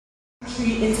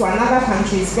into another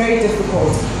country is very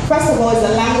difficult. First of all, it's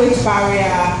a language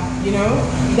barrier, you know.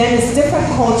 Then it's different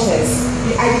cultures.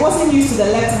 I wasn't used to the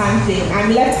left hand thing.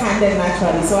 I'm left-handed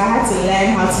naturally, so I had to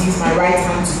learn how to use my right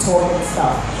hand to talk and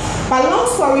stuff. But long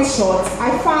story short,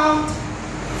 I found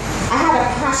I had a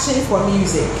passion for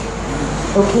music.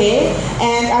 Okay,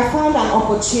 and I found an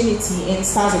opportunity in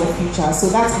Stars of the Future, so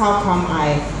that's how come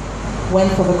I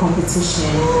went for the competition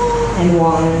and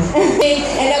won.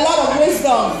 And a lot of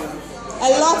wisdom.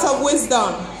 A lot of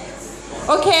wisdom.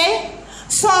 Okay?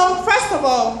 So, first of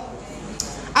all,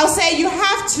 I'll say you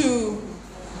have to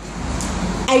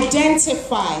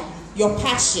identify your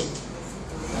passion.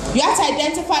 You have to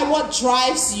identify what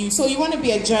drives you. So you want to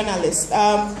be a journalist.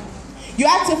 You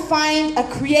have to find a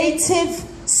creative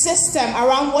system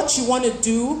around what you want to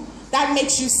do that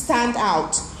makes you stand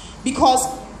out. Because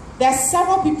there's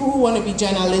several people who want to be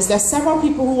journalists, there's several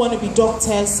people who want to be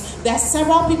doctors, there's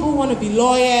several people who want to be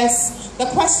lawyers. The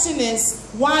question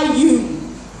is, why you?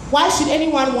 Why should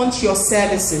anyone want your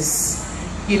services?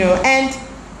 You know, and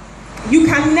you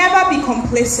can never be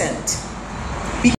complacent.